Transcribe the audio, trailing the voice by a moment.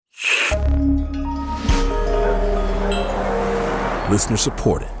Listener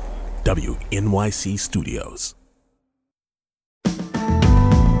supported. WNYC Studios.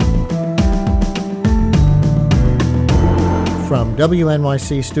 From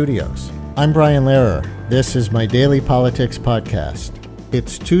WNYC Studios, I'm Brian Lehrer. This is my daily politics podcast.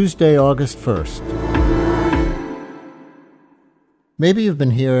 It's Tuesday, August 1st. Maybe you've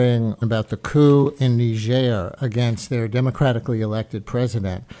been hearing about the coup in Niger against their democratically elected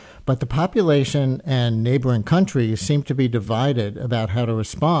president, but the population and neighboring countries seem to be divided about how to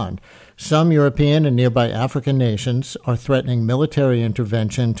respond. Some European and nearby African nations are threatening military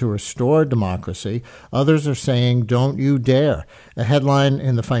intervention to restore democracy. Others are saying, "Don't you dare." A headline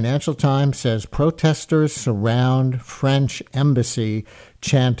in the Financial Times says protesters surround French embassy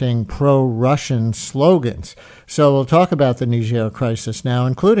chanting pro-Russian slogans. So we'll talk about the Niger crisis now,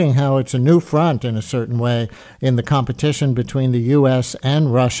 including how it's a new front in a certain way in the competition between the U.S.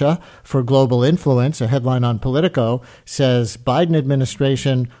 and Russia for global influence. A headline on Politico says Biden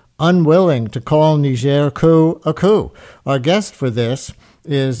administration unwilling to call Niger coup a coup. Our guest for this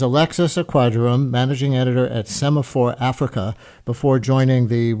is Alexis Akwagyiram, managing editor at Semafor Africa. Before joining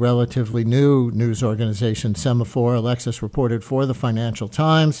the relatively new news organization Semafor, Alexis reported for the Financial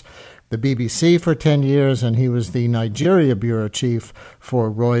Times, the BBC for 10 years, and he was the Nigeria bureau chief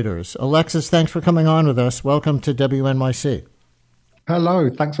for Reuters. Alexis, thanks for coming on with us. Welcome to WNYC. Hello,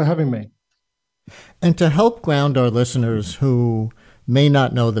 thanks for having me. And to help ground our listeners who may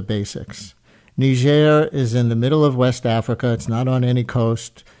not know the basics, Niger is in the middle of West Africa. It's not on any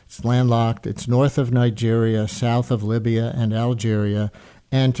coast. It's landlocked. It's north of Nigeria, south of Libya and Algeria.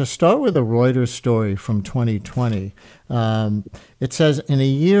 And to start with a Reuters story from 2020, it says, in a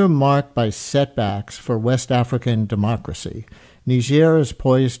year marked by setbacks for West African democracy, Niger is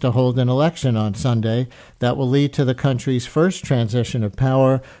poised to hold an election on Sunday that will lead to the country's first transition of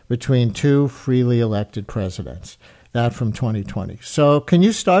power between two freely elected presidents. That from 2020. So can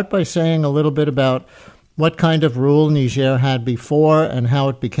you start by saying a little bit about what kind of rule Niger had before and how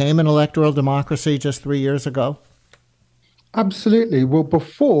it became an electoral democracy just 3 years ago? Absolutely. Well,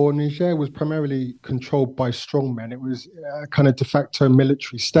 before, Niger was primarily controlled by strongmen. It was a kind of de facto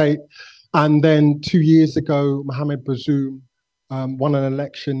military state. And then 2 years ago, Mohamed Bazoum won an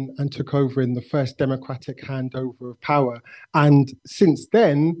election and took over in the first democratic handover of power. And since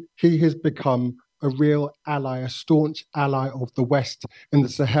then, he has become a real ally, a staunch ally of the West in the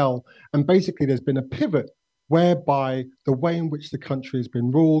Sahel. And basically, there's been a pivot whereby the way in which the country has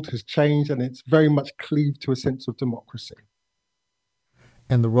been ruled has changed, and it's very much cleaved to a sense of democracy.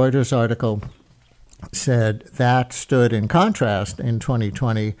 And the Reuters article said that stood in contrast in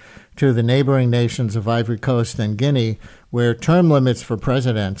 2020 to the neighboring nations of Ivory Coast and Guinea, where term limits for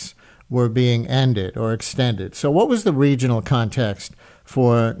presidents were being ended or extended. So what was the regional context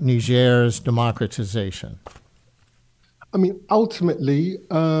for Niger's democratization? I mean, ultimately,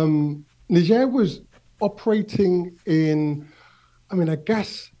 Niger was operating in, I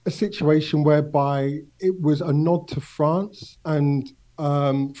guess, a situation whereby it was a nod to France, and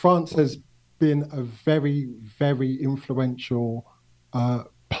France has been a very, very influential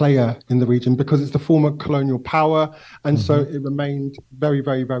player in the region because it's the former colonial power, and so it remained very,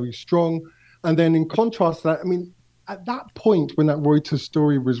 very, very strong. And then in contrast to that, at that point when that Reuters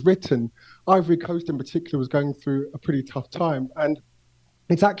story was written, Ivory Coast in particular was going through a pretty tough time, and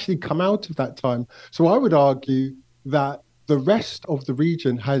it's actually come out of that time. So I would argue that the rest of the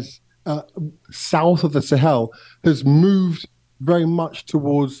region has, south of the Sahel, has moved very much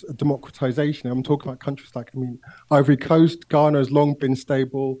towards democratization. I'm talking about countries like, Ivory Coast, Ghana has long been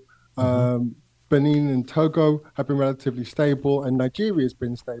stable. Benin and Togo have been relatively stable, and Nigeria has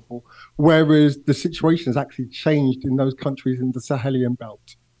been stable, whereas the situation has actually changed in those countries in the Sahelian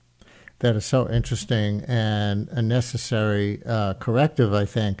belt. That is so interesting and a necessary corrective, I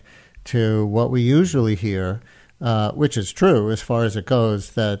think, to what we usually hear, which is true as far as it goes,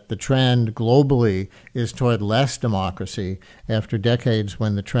 that the trend globally is toward less democracy after decades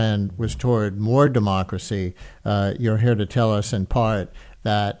when the trend was toward more democracy. You're here to tell us in part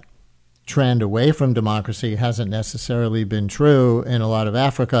that trend away from democracy hasn't necessarily been true in a lot of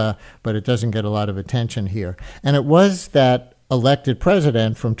Africa, but it doesn't get a lot of attention here. And it was that elected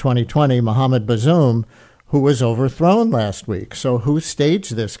president from 2020, Mohamed Bazoum, who was overthrown last week. So who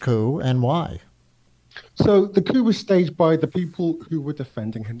staged this coup and why? So the coup was staged by the people who were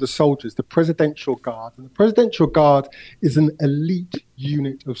defending him, the soldiers, the Presidential Guard. And the Presidential Guard is an elite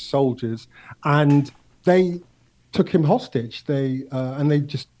unit of soldiers, and they took him hostage. They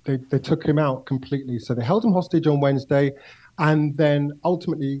took him out completely. So they held him hostage on Wednesday, and then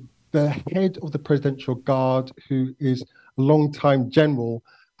ultimately the head of the Presidential Guard, who is a longtime general,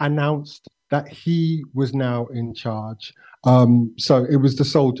 announced that he was now in charge. So it was the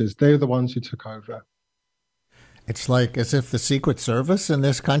soldiers. They're the ones who took over. It's like as if the Secret Service in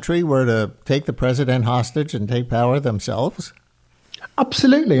this country were to take the president hostage and take power themselves.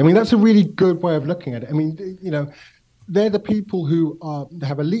 Absolutely. I mean, that's a really good way of looking at it. I mean, they're the people who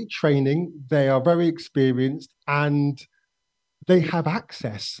have elite training. They are very experienced and they have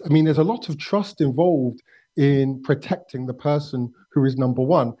access. I mean, there's a lot of trust involved in protecting the person who is number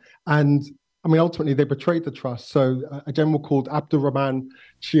one. And I mean, ultimately, they betrayed the trust. So a general called Abdurrahman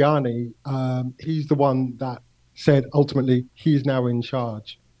Chiani, he's the one that said ultimately he's now in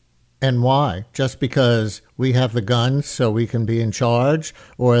charge. And why? Just because we have the guns so we can be in charge,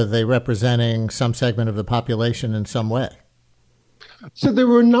 or are they representing some segment of the population in some way? So there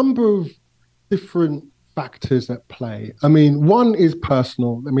were a number of different factors at play. I mean, one is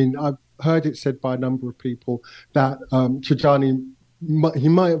personal. I mean, I've heard it said by a number of people that Tijani, he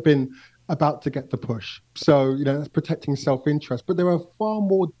might have been about to get the push. So, that's protecting self-interest. But there are far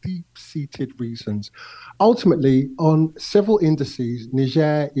more deep-seated reasons. Ultimately, on several indices,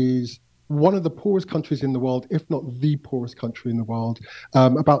 Niger is one of the poorest countries in the world, if not the poorest country in the world.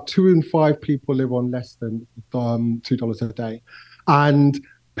 About 2 in 5 people live on less than $2 a day. And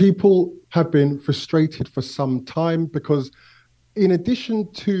people have been frustrated for some time because in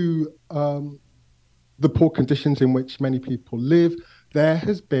addition to the poor conditions in which many people live, there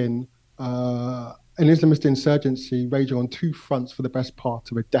has been an Islamist insurgency raging on 2 fronts for the best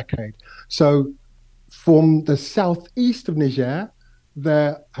part of a decade. So from the southeast of Niger,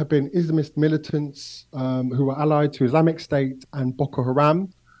 there have been Islamist militants who are allied to Islamic State and Boko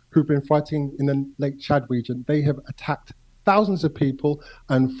Haram, who've been fighting in the Lake Chad region. They have attacked thousands of people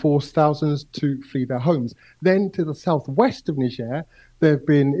and forced thousands to flee their homes. Then to the southwest of Niger, there have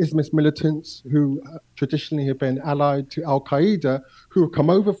been Islamist militants who traditionally have been allied to Al-Qaeda, who have come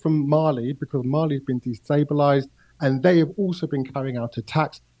over from Mali because Mali has been destabilized, and they have also been carrying out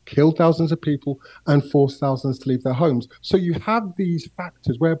attacks, killed thousands of people, and forced thousands to leave their homes. So you have these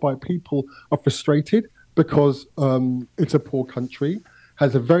factors whereby people are frustrated because it's a poor country,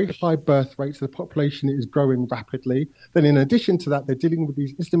 has a very high birth rate, so the population is growing rapidly. Then in addition to that, they're dealing with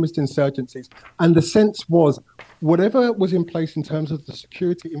these Islamist insurgencies. And the sense was whatever was in place in terms of the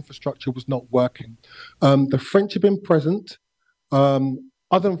security infrastructure was not working. The French have been present.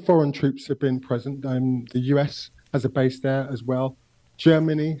 Other foreign troops have been present. The US has a base there as well.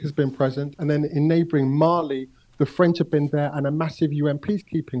 Germany has been present. And then in neighboring Mali, the French have been there and a massive UN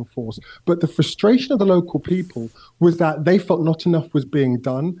peacekeeping force. But the frustration of the local people was that they felt not enough was being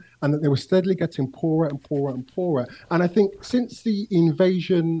done and that they were steadily getting poorer and poorer and poorer. And I think since the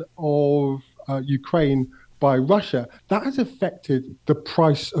invasion of Ukraine by Russia, that has affected the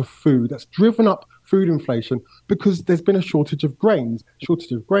price of food. That's driven up food inflation because there's been a shortage of grain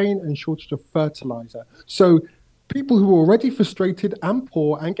and shortage of fertilizer. So people who were already frustrated and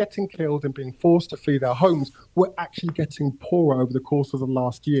poor and getting killed and being forced to flee their homes were actually getting poorer over the course of the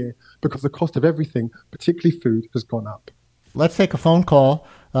last year because the cost of everything, particularly food, has gone up. Let's take a phone call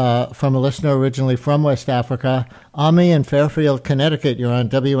from a listener originally from West Africa. Ami in Fairfield, Connecticut. You're on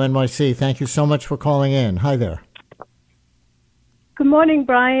WNYC. Thank you so much for calling in. Hi there. Good morning,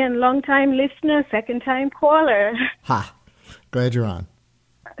 Brian. Long-time listener, second-time caller. Ha. Glad you're on.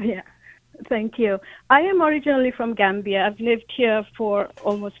 Yeah. Thank you. I am originally from Gambia. I've lived here for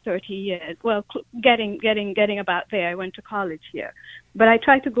almost 30 years. Well, getting about there. I went to college here. But I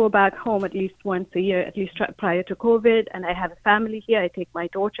try to go back home at least once a year, at least prior to COVID. And I have a family here. I take my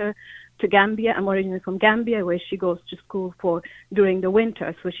daughter to Gambia. I'm originally from Gambia, where she goes to school during the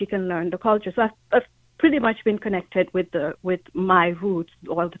winter so she can learn the culture. So I've pretty much been connected with my roots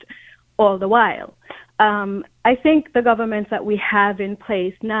all the while. I think the governments that we have in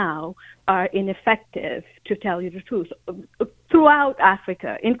place now are ineffective, to tell you the truth, throughout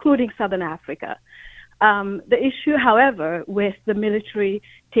Africa, including Southern Africa. The issue, however, with the military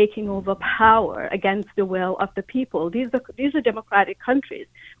taking over power against the will of the people, these are democratic countries.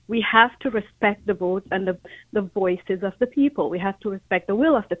 We have to respect the votes and the voices of the people. We have to respect the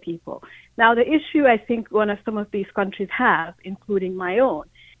will of the people. Now, the issue I think some of these countries have, including my own,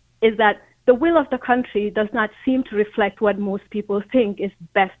 is that the will of the country does not seem to reflect what most people think is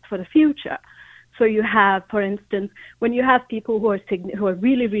best for the future. So you have, for instance, when you have people who are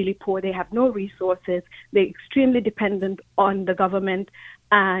really, really poor, they have no resources, they're extremely dependent on the government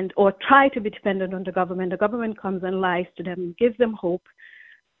or try to be dependent on the government comes and lies to them, gives them hope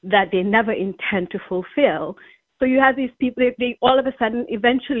that they never intend to fulfill. So you have these people, they all of a sudden,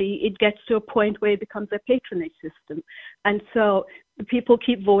 eventually it gets to a point where it becomes a patronage system. And so the people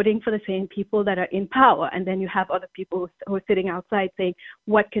keep voting for the same people that are in power. And then you have other people who are sitting outside saying,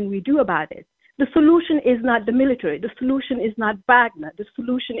 what can we do about it? The solution is not the military. The solution is not Wagner. The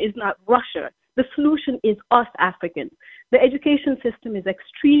solution is not Russia. The solution is us Africans. The education system is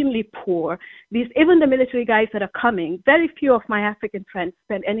extremely poor. Even the military guys that are coming, very few of my African friends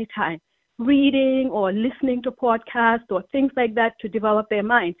spend any time reading or listening to podcasts or things like that to develop their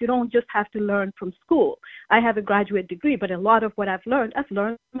minds. You don't just have to learn from school. I have a graduate degree, but a lot of what I've learned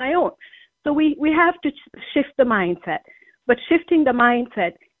on my own. So we have to shift the mindset. But shifting the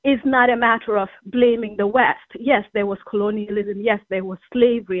mindset is not a matter of blaming the West. Yes, there was colonialism. Yes, there was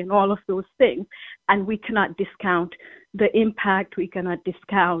slavery and all of those things. And we cannot discount the impact. We cannot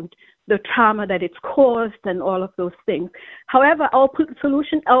discount the trauma that it's caused and all of those things. However, our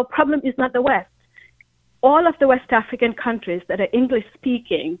problem is not the West. All of the West African countries that are English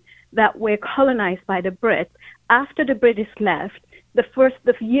speaking that were colonized by the Brits, after the British left, the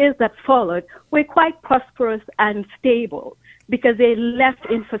years that followed were quite prosperous and stable because they left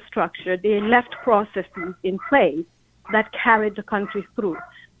infrastructure, they left processes in place that carried the country through.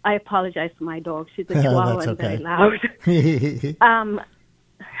 I apologize for my dog. She's a chihuahua and very loud.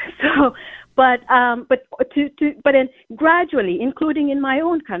 But gradually, including in my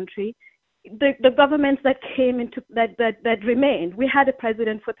own country, the governments that came into that remained. We had a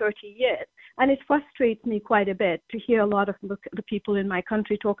president for 30 years, and it frustrates me quite a bit to hear a lot of the people in my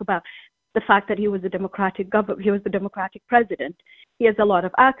country talk about the fact that he was a democratic president. He has a lot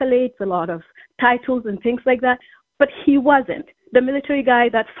of accolades, a lot of titles and things like that, but he wasn't. The military guy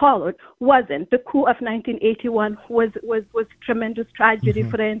that followed wasn't. The coup of 1981 was tremendous tragedy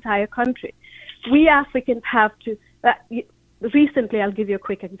for the entire country. We Africans have to. Recently, I'll give you a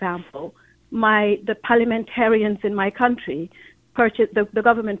quick example. The parliamentarians in my country the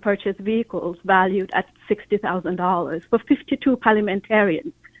government purchased vehicles valued at $60,000 for 52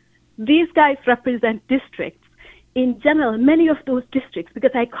 parliamentarians. These guys represent districts. In general, many of those districts,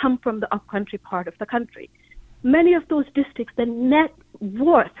 because I come from the upcountry part of the country, many of those districts, the net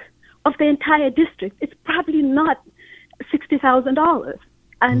worth of the entire district is probably not $60,000.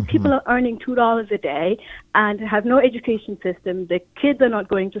 And people are earning $2 a day and have no education system. The kids are not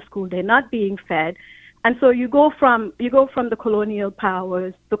going to school. They're not being fed. And so you go from the colonial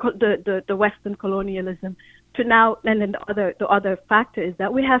powers, the Western colonialism, to now, and then the other factor is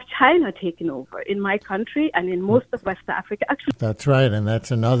that we have China taking over in my country and in most of West Africa. Actually, that's right, and that's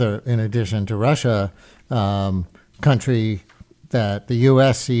another, in addition to Russia, country that the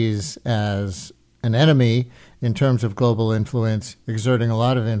U.S. sees as an enemy in terms of global influence, exerting a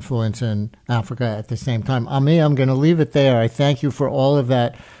lot of influence in Africa at the same time. Ami, I'm going to leave it there. I thank you for all of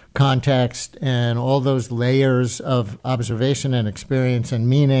that context and all those layers of observation and experience and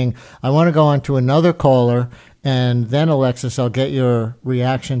meaning. I want to go on to another caller, and then, Alexis, I'll get your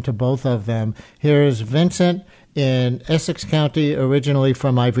reaction to both of them. Here's Vincent in Essex County, originally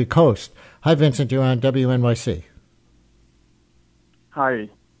from Ivory Coast. Hi, Vincent. You're on WNYC. Hi.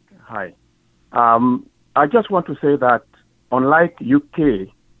 I just want to say that, unlike UK,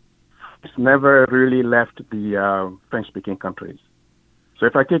 it's never really left the French-speaking countries. So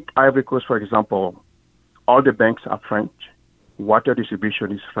if I take Ivory Coast, for example, all the banks are French, water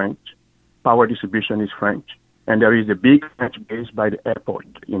distribution is French, power distribution is French, and there is a big French base by the airport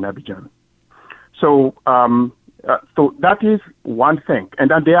in Abidjan. So so that is one thing. And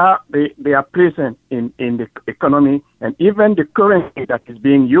then they are present in the economy, and even the currency that is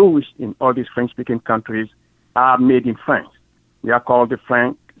being used in all these French-speaking countries are made in France. They are called the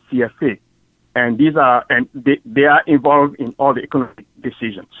Franc CFA. And they are involved in all the economic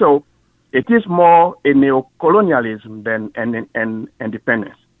decisions. So it is more a neo-colonialism than an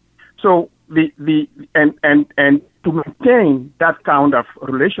independence. So and to maintain that kind of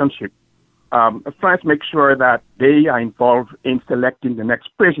relationship, France makes sure that they are involved in selecting the next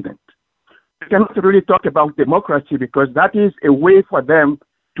president. We cannot really talk about democracy because that is a way for them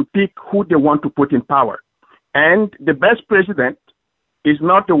to pick who they want to put in power. And the best president is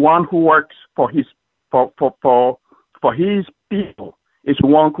not the one who works for his people. It's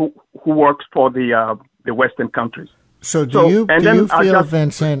one who works for the Western countries. So do you feel,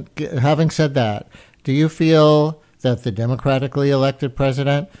 Vincent, having said that, do you feel that the democratically elected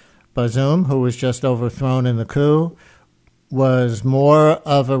president, Bazoum, who was just overthrown in the coup, was more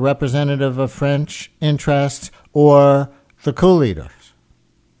of a representative of French interests or the coup leaders?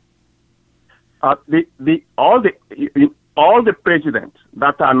 All the presidents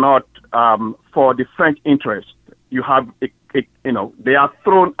that are not for the French interest, you have, they are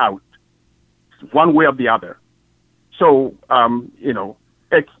thrown out one way or the other. So,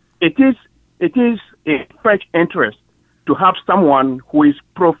 it is a French interest to have someone who is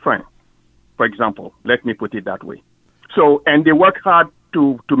pro-French, for example. Let me put it that way. So, and they work hard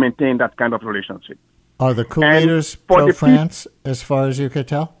to maintain that kind of relationship. Are the coup leaders pro-France, as far as you could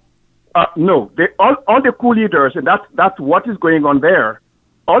tell? No, all the coup leaders, and that's what is going on there.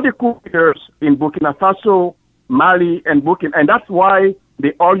 All the coup leaders in Burkina Faso, Mali, and and that's why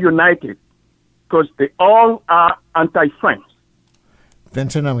they all united, because they all are anti-French.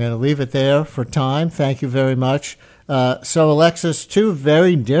 Vincent, I'm going to leave it there for time. Thank you very much. So, Alexis, two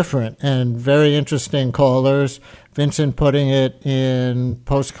very different and very interesting callers. Vincent putting it in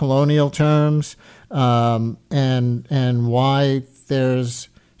post-colonial terms, and why there's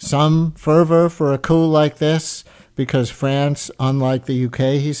some fervor for a coup like this, because France, unlike the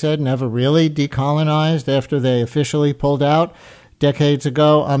UK, he said, never really decolonized after they officially pulled out decades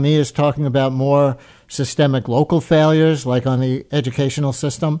ago. Ami is talking about more systemic local failures, like on the educational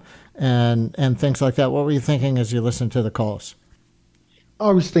system and things like that. What were you thinking as you listened to the calls?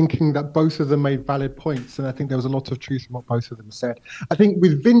 I was thinking that both of them made valid points, and I think there was a lot of truth in what both of them said. I think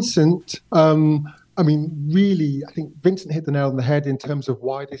with Vincent, I think Vincent hit the nail on the head in terms of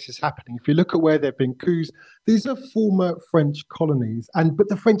why this is happening. If you look at where there have been coups, these are former French colonies, but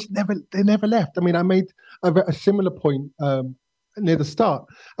the French never left. I made a similar point near the start.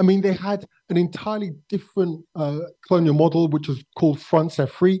 They had an entirely different colonial model, which was called France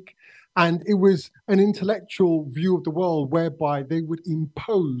Afrique. And it was an intellectual view of the world whereby they would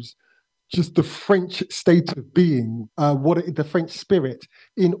impose just the French state of being, the French spirit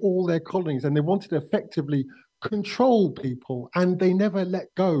in all their colonies. And they wanted to effectively control people, and they never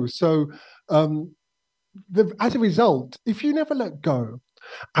let go. So as a result, if you never let go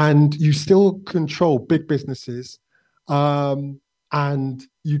and you still control big businesses, and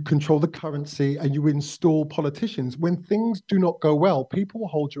you control the currency and you install politicians, when things do not go well, people will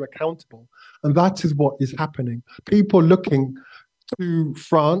hold you accountable. And that is what is happening. People looking to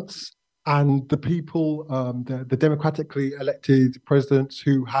France and the people, the democratically elected presidents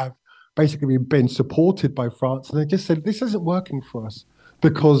who have basically been supported by France, and they just said, this isn't working for us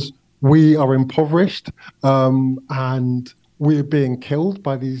because we are impoverished and we're being killed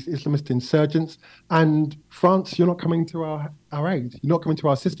by these Islamist insurgents. And France, you're not coming to our aid. You're not coming to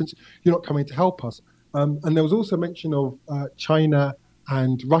our assistance. You're not coming to help us. And there was also mention of China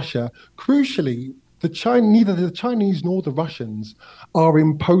and Russia. Crucially, neither the Chinese nor the Russians are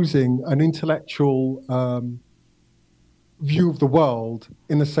imposing an intellectual view of the world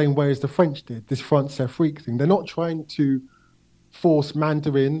in the same way as the French did, this France Afrique thing. They're not trying to force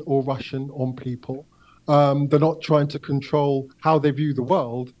Mandarin or Russian on people. They're not trying to control how they view the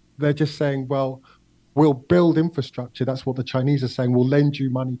world. They're just saying, well, we'll build infrastructure. That's what the Chinese are saying. We'll lend you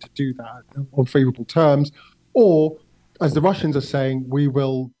money to do that on favorable terms. Or, as the Russians are saying, we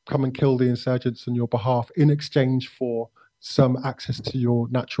will come and kill the insurgents on your behalf in exchange for some access to your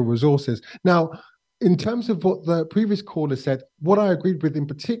natural resources. Now, in terms of what the previous caller said, what I agreed with in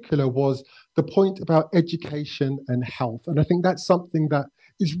particular was the point about education and health. And I think that's something that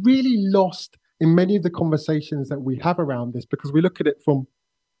is really lost in many of the conversations that we have around this, because we look at it from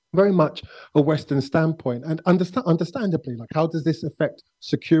very much a Western standpoint. And understandably, like, how does this affect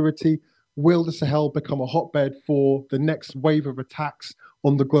security? Will the Sahel become a hotbed for the next wave of attacks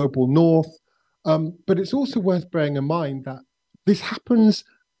on the global north? But it's also worth bearing in mind that this happens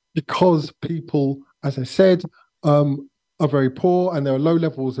because people, as I said, are very poor, and there are low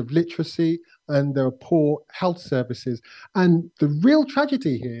levels of literacy, and there are poor health services. And the real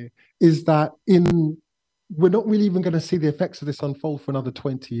tragedy here is that we're not really even going to see the effects of this unfold for another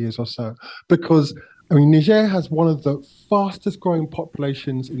 20 years or so, because Niger has one of the fastest growing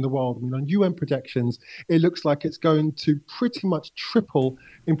populations in the world. On UN projections, it looks like it's going to pretty much triple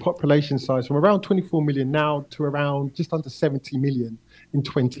in population size, from around 24 million now to around just under 70 million in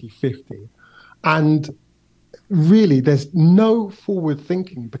 2050. And really, there's no forward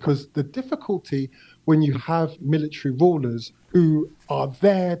thinking, because the difficulty when you have military rulers who are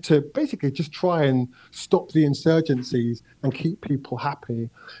there to basically just try and stop the insurgencies and keep people happy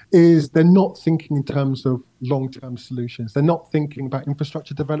is they're not thinking in terms of long-term solutions. They're not thinking about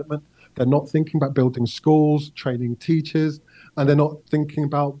infrastructure development. They're not thinking about building schools, training teachers, and they're not thinking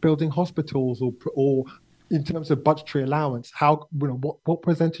about building hospitals or in terms of budgetary allowance, what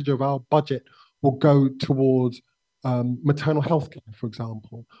percentage of our budget will go towards maternal health care, for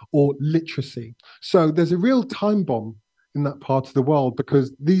example, or literacy. So there's a real time bomb in that part of the world,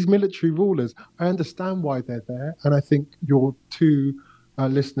 because these military rulers, I understand why they're there. And I think your two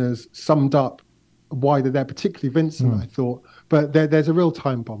listeners summed up why they're there, particularly Vincent, I thought. But there's a real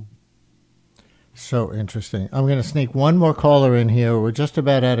time bomb. So interesting. I'm going to sneak one more caller in here. We're just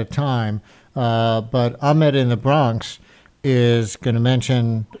about out of time. But Ahmed in the Bronx is going to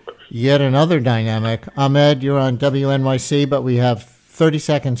mention yet another dynamic. Ahmed, you're on WNYC, but we have 30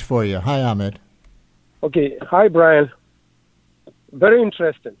 seconds for you. Hi, Ahmed. Okay. Hi, Brian. Very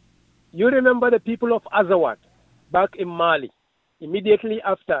interesting. You remember the people of Azawad back in Mali, immediately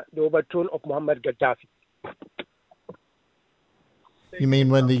after the overthrow of Muammar Gaddafi. You mean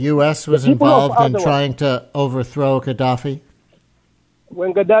when the U.S. was involved in trying to overthrow Gaddafi?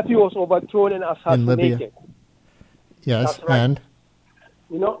 When Gaddafi was overthrown and assassinated. In Libya? Yes, That's right. And?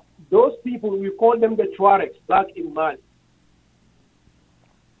 You know, those people, we call them the Tuaregs back in Mali.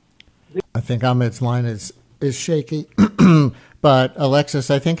 I think Ahmed's line is shaky. But Alexis,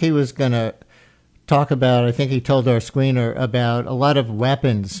 I think he was going to talk about, I think he told our screener about a lot of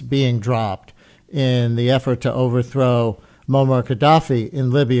weapons being dropped in the effort to overthrow Muammar Gaddafi in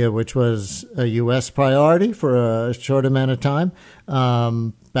Libya, which was a U.S. priority for a short amount of time,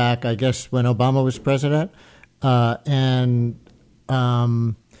 back, I guess, when Obama was president, and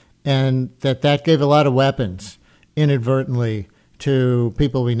that gave a lot of weapons inadvertently to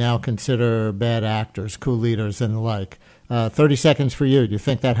people we now consider bad actors, coup leaders, and the like. 30 seconds for you. Do you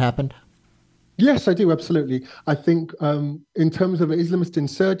think that happened? Yes, I do, absolutely. I think in terms of Islamist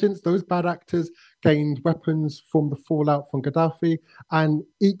insurgents, those bad actors gained weapons from the fallout from Gaddafi, and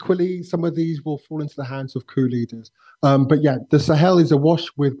equally, some of these will fall into the hands of coup leaders. But yeah, the Sahel is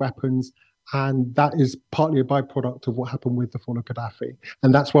awash with weapons, and that is partly a byproduct of what happened with the fall of Gaddafi.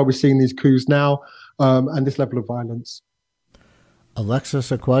 And that's why we're seeing these coups now and this level of violence.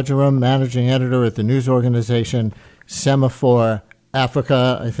 Alexis Akwagyiram, managing editor at the news organization Semafor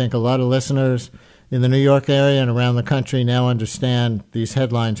Africa. I think a lot of listeners in the New York area and around the country now understand these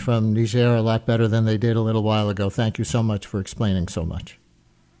headlines from Niger a lot better than they did a little while ago. Thank you so much for explaining so much.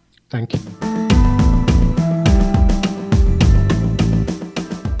 Thank you.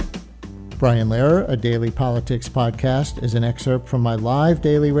 Brian Lehrer, a daily politics podcast, is an excerpt from my live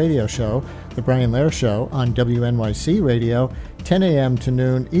daily radio show, The Brian Lehrer Show, on WNYC Radio, 10 a.m. to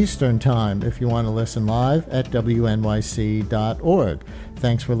noon Eastern Time, if you want to listen live at wnyc.org.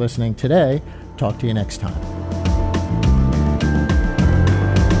 Thanks for listening today. Talk to you next time.